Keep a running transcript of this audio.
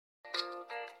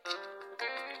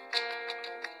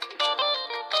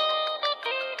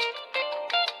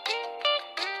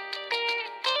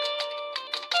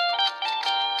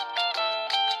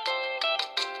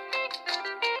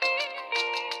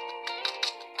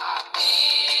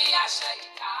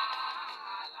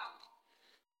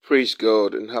Praise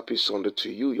God and happy Sunday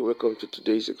to you. You're welcome to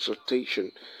today's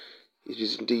exhortation. It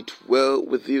is indeed well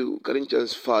with you.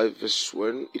 Galatians 5 verse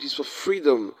 1. It is for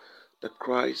freedom that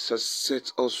Christ has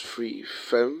set us free.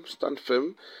 Stand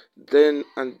firm, then,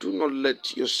 and do not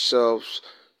let yourselves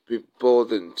be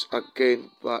burdened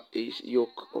again by a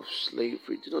yoke of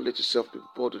slavery. Do not let yourself be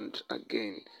burdened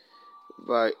again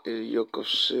by a yoke of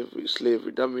slavery.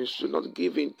 That means do not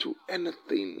give in to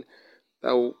anything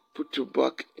that will put you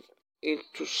back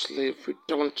into slavery.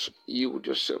 Don't yield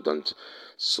yourself. Don't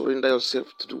surrender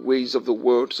yourself to the ways of the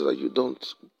world so that you don't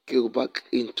go back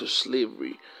into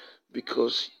slavery,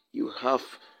 because you have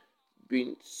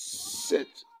been set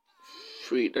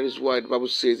free. That is why the Bible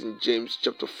says in James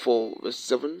chapter 4 verse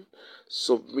 7,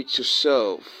 submit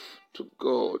yourself to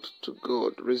God.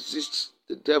 Resist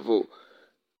the devil.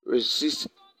 Resist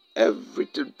every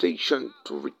temptation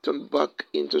to return back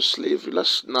into slavery.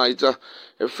 Last night,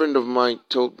 a friend of mine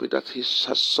told me that her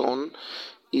son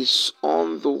is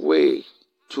on the way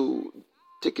to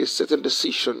take a certain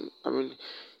decision. I mean,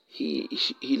 he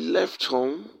left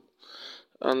home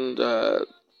and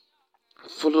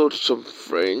followed some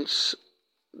friends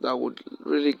that would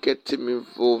really get him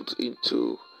involved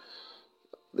into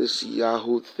this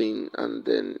Yahoo thing, and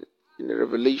then in a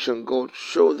revelation, God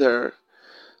showed her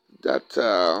that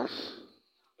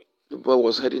the boy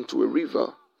was heading to a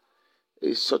river,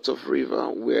 a sort of river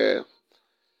where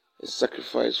a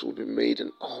sacrifice will be made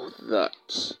and all that.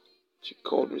 She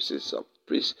called me and said,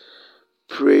 please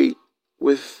pray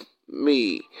with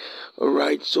me.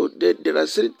 Alright, so there are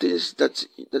certain things that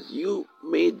you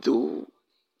may do,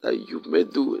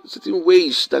 certain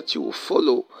ways that you will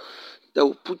follow that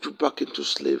will put you back into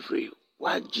slavery,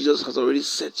 while Jesus has already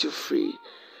set you free.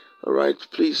 Alright,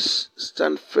 please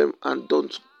stand firm and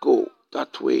don't go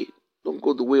that way. Don't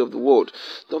go the way of the world.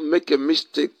 Don't make a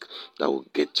mistake that will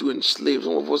get you enslaved.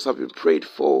 Some of us have been prayed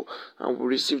for and we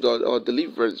received our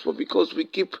deliverance, but because we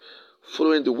keep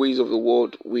following the ways of the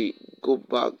world, we go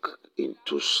back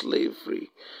into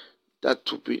slavery.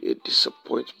 That will be a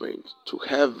disappointment to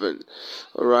heaven.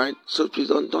 Alright, so please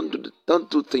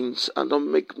don't do things and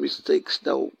don't make mistakes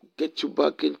that will get you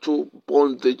back into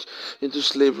bondage, into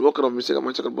slavery. What kind of mistake am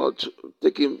I talking about?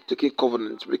 Taking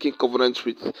covenants, making covenants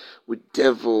with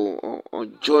devil, or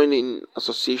joining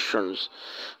associations.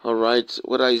 All right,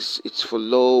 whether it's for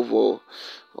love, or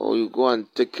you go and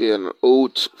take an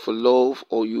oath for love,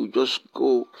 or you just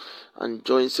go and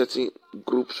join certain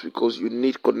groups because you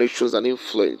need connections and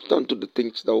influence. Don't do the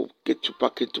things that will get you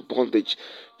back into bondage,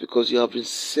 because you have been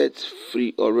set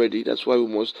free already. That's why we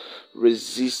must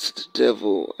resist the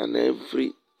devil and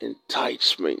every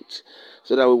enticement,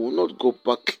 so that we will not go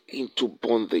back into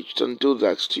bondage. Don't do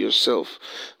that to yourself.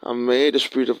 And may the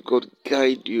Spirit of God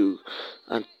guide you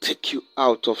and take you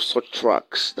out of such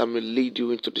tracks that may lead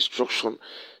you into destruction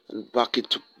and back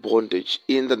into bondage.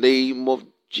 In the name of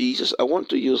Jesus, I want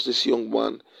to use this young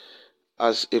man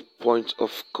as a point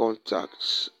of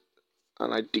contact.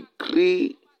 And I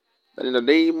decree that in the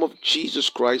name of Jesus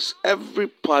Christ, every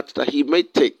part that he may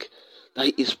take, that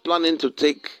he is planning to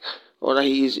take, or that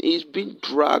he is being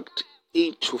dragged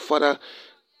into, Father,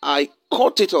 I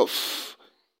cut it off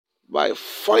by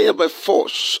fire, by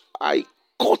force. I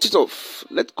cut it off.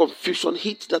 Let confusion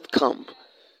hit that camp,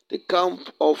 the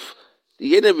camp of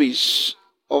the enemies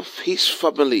of his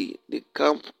family, the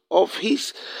camp of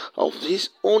his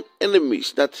own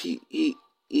enemies that he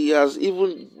has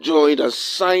even joined and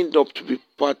signed up to be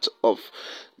part of,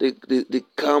 the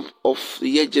camp of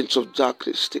the agents of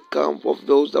darkness, the camp of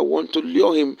those that want to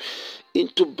lure him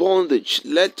into bondage.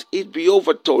 Let it be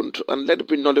overturned and let it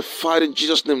be nullified in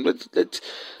Jesus' name. Let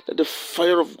the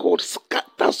fire of God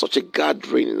scatter such a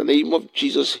gathering in the name of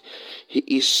Jesus. He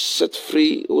is set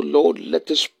free. Oh Lord, let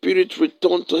the Spirit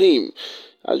return to him,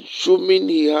 assuming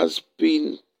he has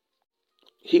been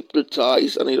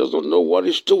hypnotized and he does not know what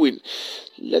he's doing.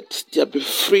 Let there be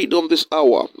freedom this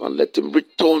hour, and let him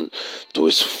return to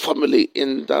his family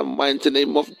in the mighty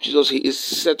name of Jesus. He is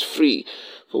set free.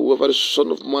 For whoever the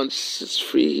Son of Man sets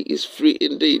free, he is free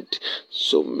indeed.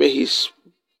 So may his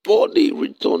body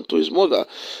return to his mother.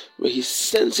 May his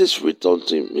senses return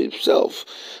to himself.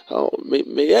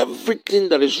 May everything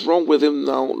that is wrong with him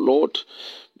now, Lord,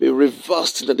 be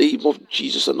reversed in the name of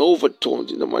Jesus and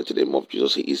overturned in the mighty name of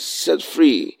Jesus. He is set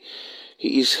free.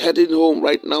 He is heading home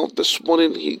right now. This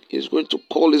morning, he is going to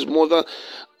call his mother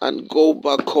and go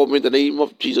back home in the name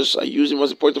of Jesus. I use him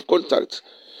as a point of contact.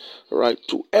 Right,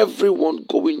 to everyone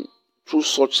going through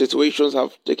such situations,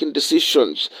 have taken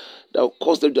decisions that will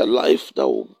cost them their life, that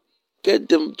will Get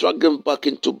them, drag them back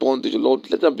into bondage, Lord.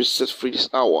 Let them be set free this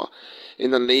hour.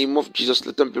 In the name of Jesus,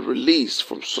 let them be released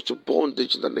from such a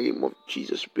bondage. In the name of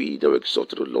Jesus, be thou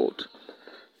exalted, O Lord.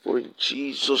 For in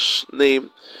Jesus'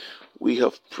 name we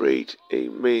have prayed.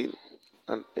 Amen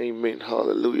and amen.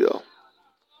 Hallelujah.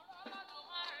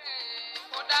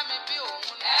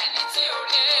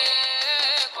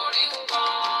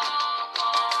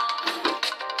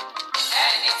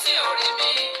 Ẹni tí ò rí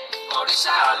mi,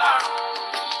 òrìṣà Ọlọ́run.